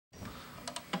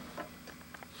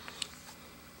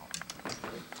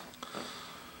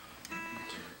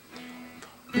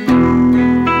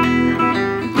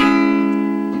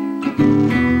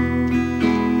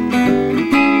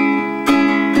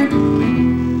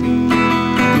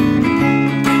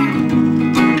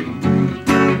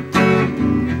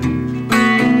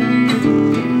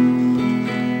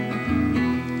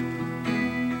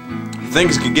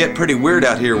Things can get pretty weird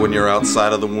out here when you're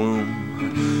outside of the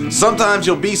womb. Sometimes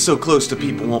you'll be so close to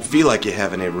people won't feel like you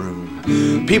have any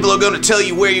room. People are gonna tell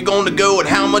you where you're going to go and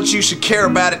how much you should care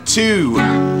about it too.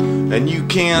 And you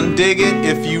can dig it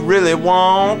if you really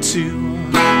want to.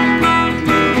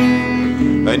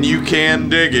 And you can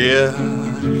dig it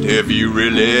if you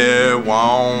really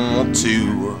want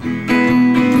to.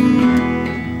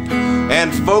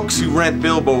 And folks who rent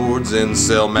billboards and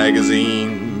sell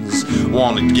magazines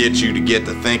want to get you to get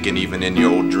to thinking, even in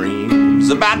your dreams,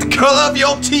 about the color of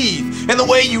your teeth and the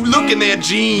way you look in their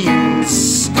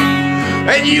jeans.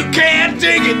 And you can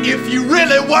dig it if you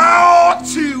really want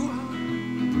to.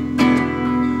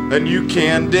 And you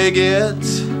can dig it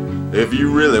if you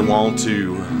really want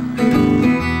to.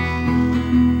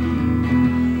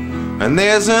 And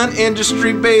there's an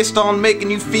industry based on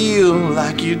making you feel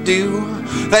like you do,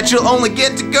 that you'll only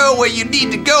get to go where you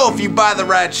need to go if you buy the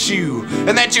right shoe,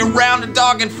 and that you're round and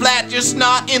dark and flat, just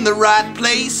not in the right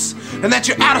place, and that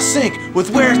you're out of sync with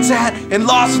where it's at and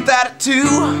lost without it too.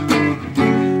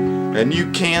 And you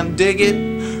can dig it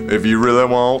if you really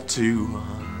want to.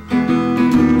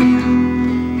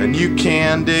 And you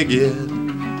can dig it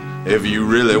if you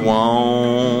really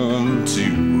want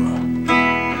to.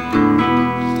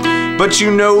 But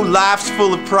you know life's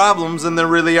full of problems and there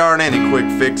really aren't any quick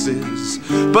fixes.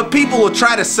 But people will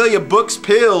try to sell you books,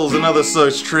 pills, and other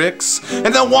such tricks,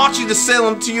 and they'll want you to sell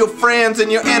them to your friends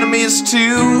and your enemies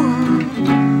too.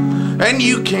 And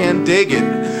you can dig it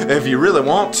if you really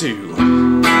want to.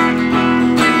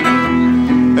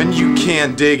 And you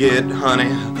can dig it,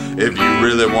 honey, if you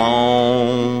really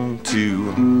want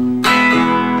to.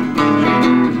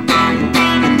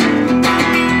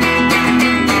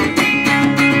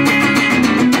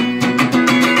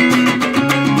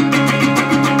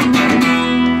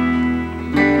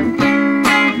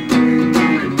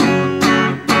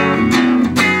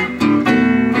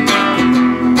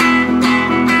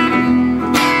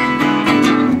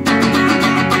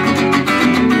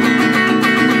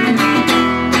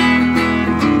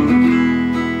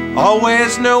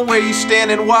 Always know where you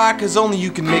stand and why, cause only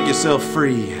you can make yourself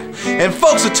free. And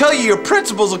folks will tell you your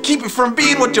principles will keep you from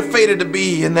being what you're fated to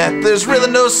be, and that there's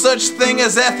really no such thing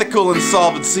as ethical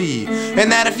insolvency, and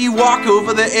that if you walk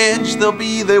over the edge, they'll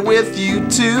be there with you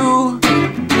too.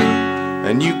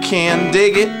 And you can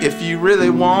dig it if you really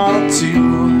want to.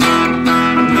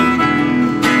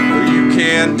 You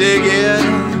can dig it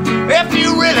if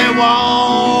you really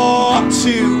want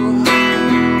to.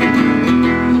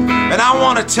 And I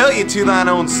want to tell you, to thine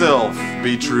own self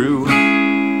be true.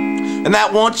 And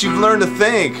that once you've learned to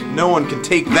think, no one can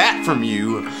take that from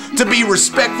you. To be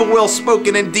respectful,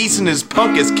 well-spoken, and decent as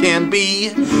punk as can be.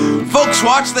 Folks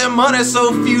watch their money,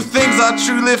 so few things are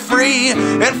truly free.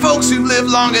 And folks who live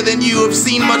longer than you have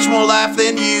seen much more life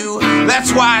than you.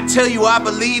 That's why I tell you I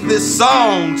believe this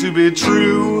song to be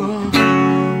true.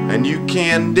 And you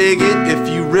can dig it if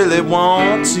you really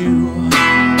want to.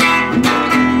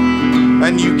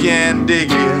 And you can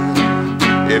dig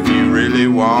it if you really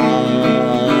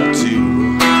want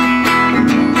to.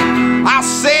 I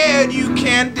said you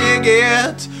can dig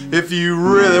it if you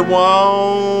really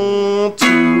want to.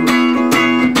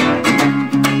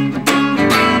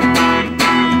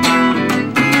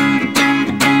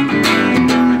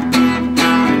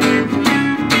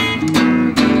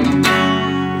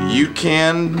 You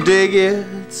can dig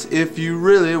it if you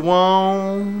really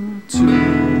want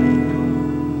to.